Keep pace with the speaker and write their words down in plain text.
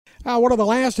One of the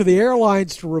last of the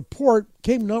airlines to report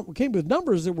came with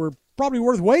numbers that were probably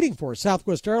worth waiting for.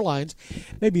 Southwest Airlines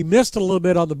maybe missed a little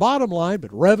bit on the bottom line,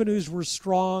 but revenues were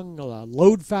strong,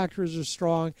 load factors are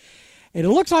strong, and it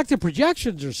looks like the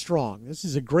projections are strong. This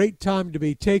is a great time to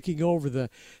be taking over the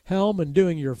helm and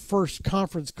doing your first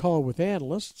conference call with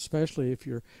analysts, especially if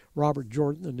you're Robert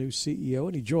Jordan, the new CEO,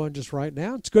 and he joins us right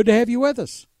now. It's good to have you with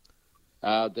us.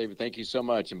 David, thank you so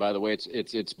much. And by the way,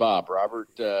 it's Bob. Robert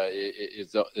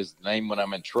is the name when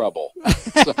I'm in trouble.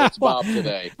 So it's Well, Bob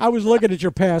today. I was looking at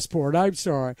your passport. I'm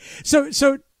sorry. So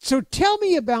tell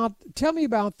me about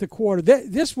the quarter.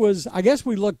 This was, I guess,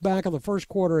 we look back on the first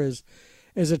quarter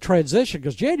as a transition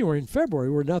because January and February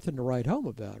were nothing to write home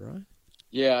about, right?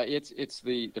 Yeah, it's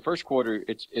the first quarter.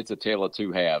 It's a tale of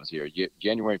two halves here.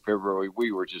 January and February,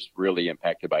 we were just really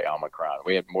impacted by Omicron.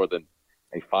 We had more than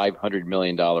a $500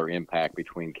 million impact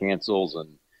between cancels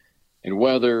and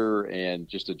weather and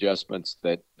just adjustments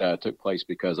that took place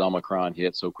because Omicron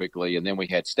hit so quickly. And then we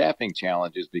had staffing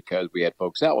challenges because we had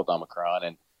folks out with Omicron,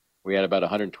 and we had about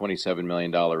 $127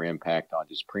 million impact on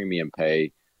just premium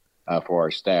pay for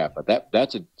our staff. But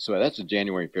that's a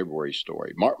January and February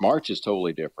story. March is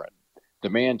totally different.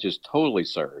 Demand just totally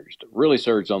surged, really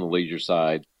surged on the leisure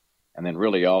side, and then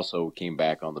really also came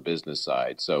back on the business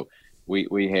side. So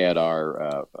we had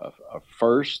our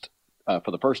first,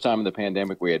 for the first time in the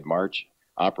pandemic, we had March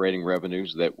operating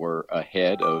revenues that were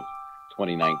ahead of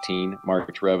 2019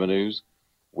 March revenues.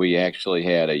 We actually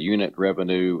had a unit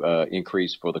revenue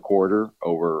increase for the quarter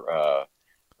over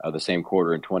the same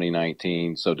quarter in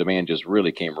 2019. So demand just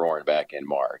really came roaring back in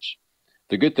March.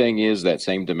 The good thing is that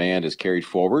same demand is carried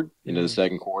forward into the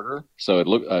second quarter.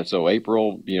 So so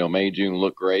April, May, June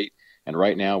look great. And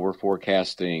right now we're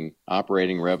forecasting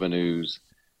operating revenues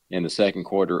in the second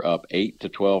quarter up 8 to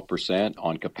 12%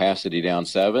 on capacity down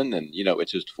 7. And,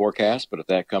 it's just forecast, but if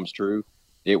that comes true,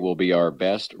 it will be our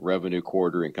best revenue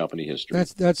quarter in company history.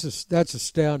 That's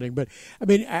astounding. But I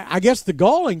mean, I guess the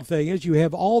galling thing is you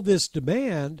have all this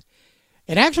demand,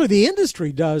 and actually the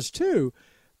industry does too.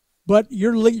 But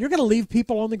you're going to leave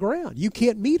people on the ground. You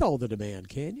can't meet all the demand,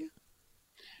 can you?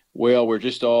 Well, we're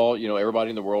just all,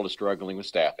 everybody in the world is struggling with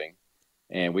staffing.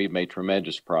 And we've made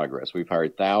tremendous progress. We've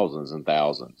hired thousands and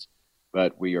thousands,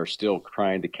 but we are still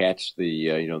trying to catch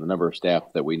the number of staff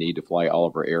that we need to fly all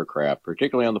of our aircraft,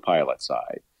 particularly on the pilot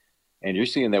side. And you're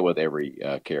seeing that with every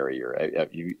carrier.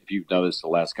 If you've noticed the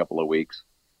last couple of weeks,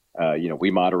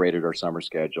 we moderated our summer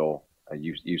schedule.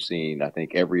 You've seen, I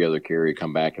think, every other carrier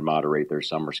come back and moderate their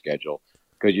summer schedule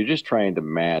because you're just trying to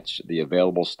match the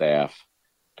available staff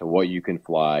to what you can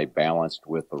fly balanced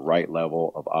with the right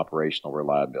level of operational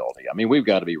reliability. I mean, we've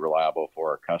got to be reliable for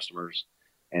our customers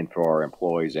and for our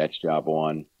employees. That's job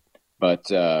one. But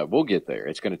we'll get there.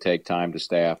 It's going to take time to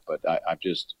staff. But I'm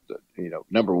just,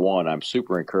 number one, I'm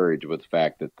super encouraged with the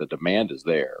fact that the demand is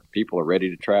there. People are ready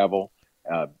to travel.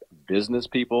 Business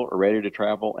people are ready to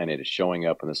travel, and it is showing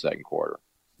up in the second quarter.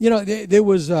 There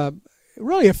was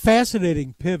really a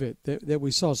fascinating pivot that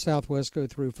we saw Southwest go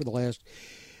through for the last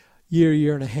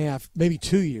year and a half, maybe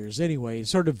 2 years anyway,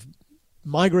 sort of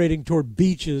migrating toward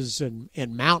beaches and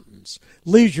mountains,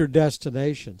 leisure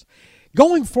destinations.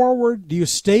 Going forward, do you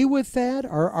stay with that,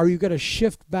 or are you going to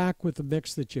shift back with the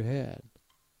mix that you had?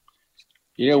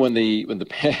 When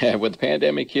the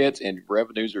pandemic hits and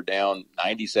revenues are down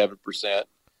 97%,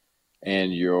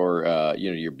 and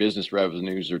your business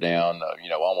revenues are down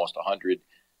almost 100.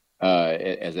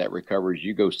 As that recovers,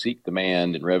 you go seek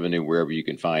demand and revenue wherever you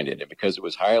can find it. And because it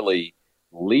was highly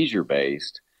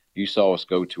leisure-based, you saw us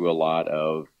go to a lot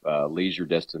of leisure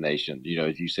destinations,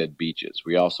 as you said, beaches.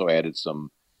 We also added some,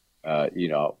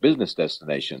 business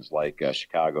destinations like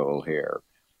Chicago O'Hare.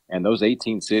 And those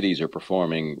 18 cities are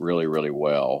performing really, really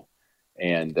well.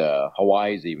 And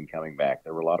Hawaii is even coming back.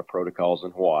 There were a lot of protocols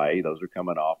in Hawaii. Those are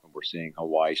coming off, and we're seeing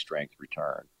Hawaii strength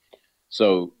return.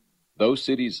 So those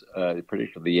cities,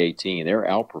 particularly the 18, they're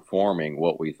outperforming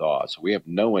what we thought. So we have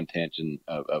no intention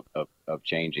of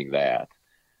changing that.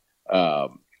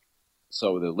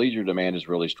 So the leisure demand is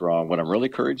really strong. What I'm really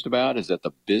encouraged about is that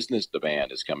the business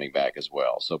demand is coming back as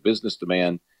well. So business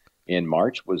demand in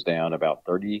March was down about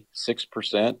 36%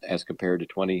 as compared to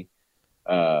 20.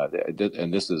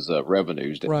 And this is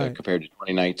revenues Right. compared to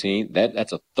 2019.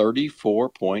 That's a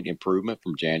 34-point improvement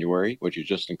from January, which is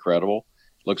just incredible.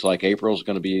 Looks like April is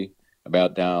going to be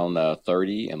about down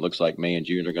 30, and looks like May and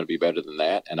June are going to be better than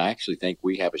that. And I actually think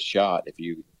we have a shot.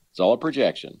 It's all a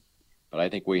projection, but I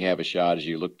think we have a shot as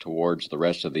you look towards the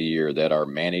rest of the year that our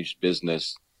managed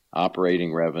business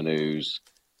operating revenues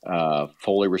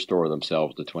fully restore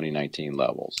themselves to 2019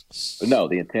 levels. But no,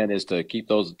 the intent is to keep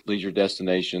those leisure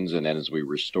destinations, and then as we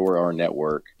restore our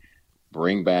network,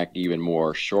 bring back even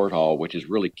more short haul, which is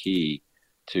really key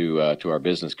to our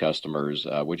business customers,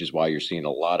 which is why you're seeing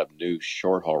a lot of new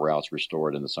short haul routes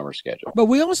restored in the summer schedule. But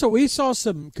we saw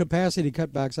some capacity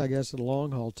cutbacks, I guess, in the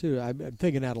long haul too. I'm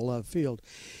thinking out of left field.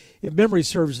 If memory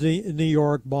serves, New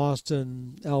York,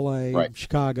 Boston, L.A., Right.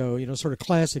 Chicago, sort of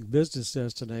classic business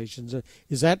destinations.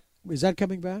 Is that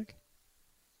coming back?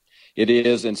 It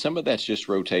is, and some of that's just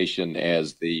rotation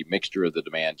as the mixture of the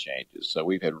demand changes. So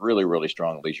we've had really, really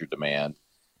strong leisure demand.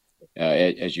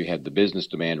 As you had the business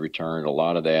demand return, a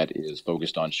lot of that is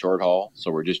focused on short haul. So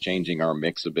we're just changing our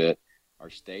mix a bit. Our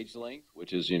stage length,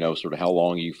 which is, sort of how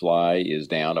long you fly, is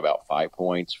down about 5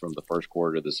 points from the first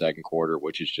quarter to the second quarter,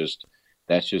 which is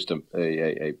that's just a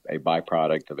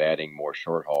byproduct of adding more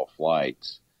short haul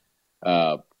flights.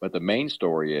 But the main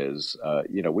story is,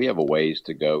 we have a ways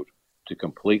to go to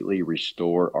completely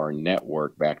restore our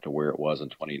network back to where it was in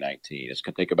 2019. It's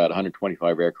going to take about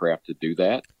 125 aircraft to do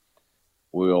that.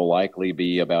 We'll likely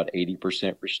be about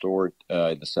 80% restored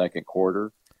in the second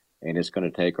quarter, and it's going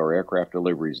to take our aircraft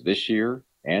deliveries this year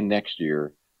and next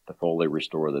year to fully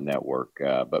restore the network.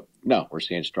 But no, we're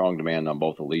seeing strong demand on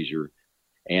both the leisure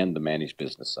and the managed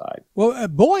business side. Well,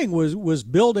 Boeing was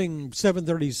building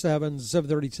 737s,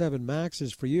 737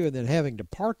 Maxes for you, and then having to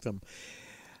park them.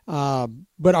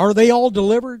 But are they all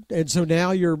delivered? And so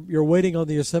now you're waiting on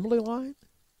the assembly line?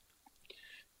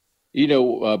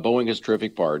 Boeing is a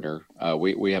terrific partner.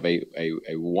 We have a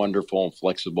wonderful and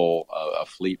flexible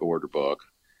fleet order book.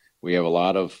 We have a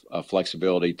lot of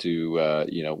flexibility to,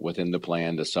 within the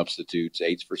plan to substitute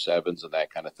 8s for 7s and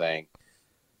that kind of thing.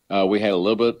 We had a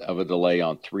little bit of a delay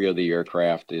on 3 of the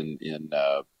aircraft in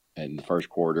the first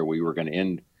quarter. We were going to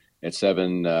end at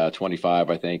 725,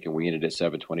 I think, and we ended at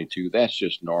 722. That's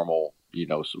just normal, so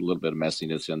a little bit of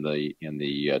messiness in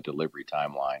the delivery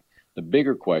timeline. The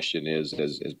bigger question is,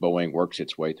 as Boeing works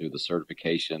its way through the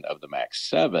certification of the MAX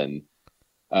 7,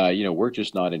 we're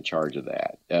just not in charge of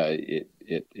that.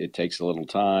 It takes a little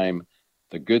time.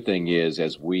 The good thing is,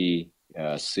 as we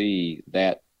see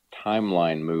that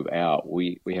timeline move out,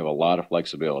 we have a lot of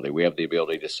flexibility. We have the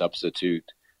ability to substitute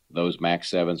those MAX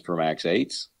 7s for MAX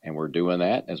 8s, and we're doing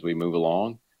that as we move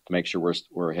along to make sure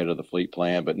we're ahead of the fleet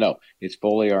plan. But no, it's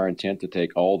fully our intent to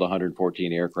take all the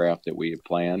 114 aircraft that we have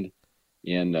planned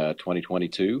in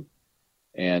 2022,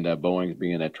 and Boeing's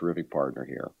being a terrific partner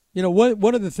here.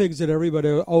 One of the things that everybody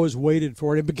always waited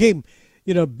for, and it became,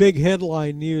 big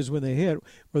headline news when they hit,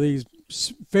 were these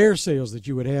fare sales that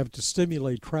you would have to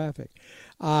stimulate traffic.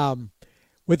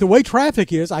 With the way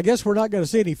traffic is, I guess we're not going to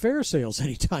see any fare sales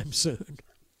anytime soon.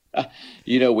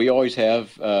 We always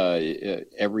have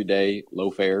everyday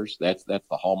low fares. That's the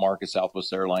hallmark of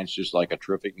Southwest Airlines, just like a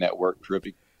terrific network,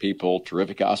 terrific people,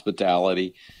 terrific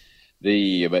hospitality.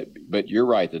 But you're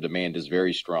right, the demand is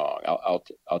very strong.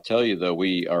 I'll tell you though,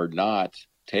 we are not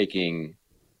taking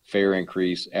fare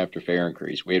increase after fare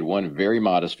increase. We had one very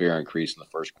modest fare increase in the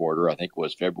first quarter. I think it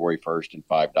was February 1st and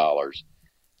 $5.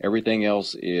 Everything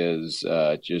else is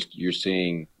just you're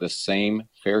seeing the same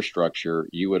fare structure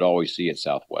you would always see at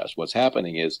Southwest. What's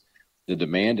happening is the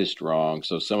demand is strong,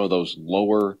 so some of those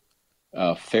lower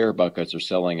fare buckets are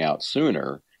selling out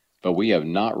sooner. But we have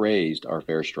not raised our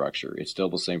fare structure. It's still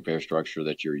the same fare structure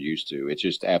that you're used to. It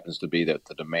just happens to be that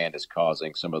the demand is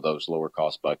causing some of those lower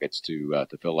cost buckets to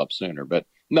fill up sooner. But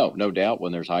no doubt,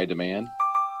 when there's high demand,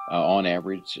 on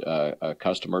average,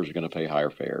 customers are going to pay higher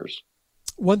fares.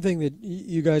 One thing that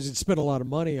you guys had spent a lot of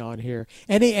money on here,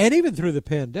 and even through the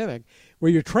pandemic, were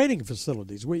your training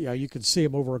facilities. You can see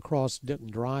them over across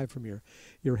Denton Drive from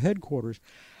your headquarters.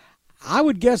 I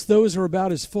would guess those are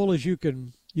about as full as you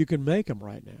can make them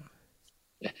right now.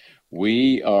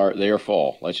 They are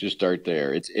full. Let's just start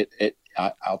there.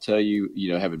 I'll tell you,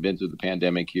 having been through the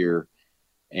pandemic here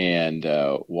and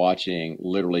watching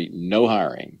literally no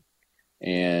hiring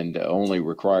and only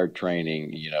required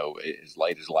training, as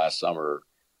late as last summer,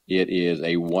 it is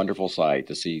a wonderful sight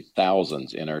to see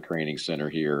thousands in our training center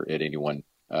here at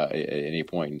any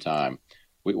point in time.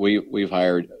 We've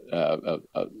hired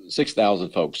 6,000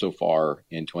 folks so far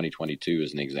in 2022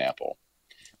 as an example.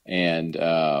 And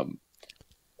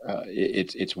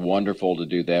it's wonderful to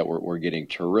do that. We're getting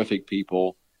terrific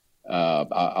people.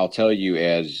 I'll tell you,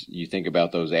 as you think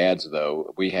about those ads,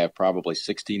 though, we have probably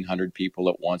 1,600 people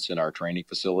at once in our training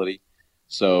facility.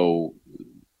 So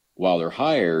while they're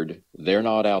hired, they're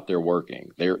not out there working.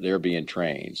 They're being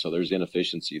trained. So there's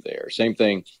inefficiency there. Same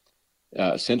thing.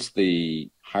 Since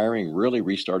the hiring really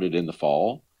restarted in the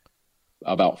fall,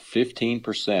 about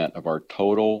 15% of our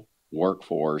total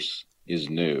workforce is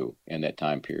new in that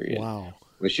time period. Wow.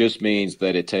 which just means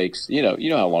that it takes, you know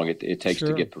how long it takes to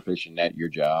Sure. get proficient at your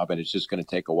job. And it's just going to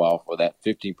take a while for that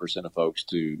 15% of folks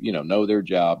to, know their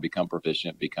job, become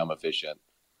proficient, become efficient.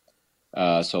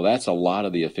 So that's a lot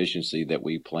of the efficiency that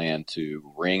we plan to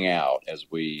wring out as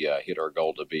we hit our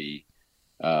goal to be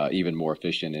even more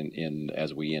efficient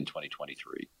as we end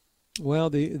 2023. Well,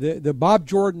 the Bob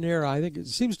Jordan era, I think it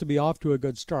seems to be off to a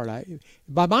good start.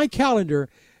 By my calendar,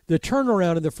 the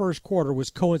turnaround in the first quarter was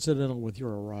coincidental with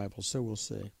your arrival, so we'll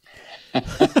see. Yeah.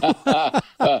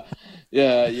 I I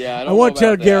don't know won't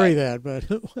tell about Gary that.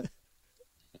 that, but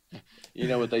You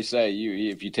know what they say,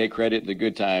 if you take credit in the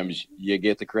good times, you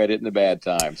get the credit in the bad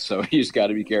times. So you just got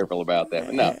to be careful about that.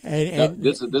 But no,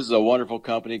 this is a wonderful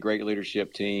company, great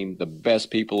leadership team, the best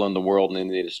people in the world and in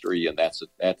the industry, and that's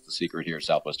the secret here at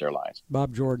Southwest Airlines.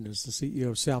 Bob Jordan is the CEO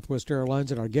of Southwest Airlines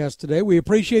and our guest today. We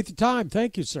appreciate the time.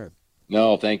 Thank you, sir.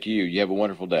 No, thank you. You have a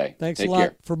wonderful day. Thanks Take a lot.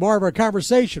 care. For more of our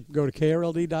conversation, go to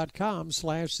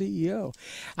krld.com/CEO.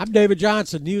 I'm David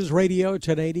Johnson, News Radio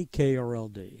 1080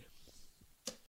 KRLD.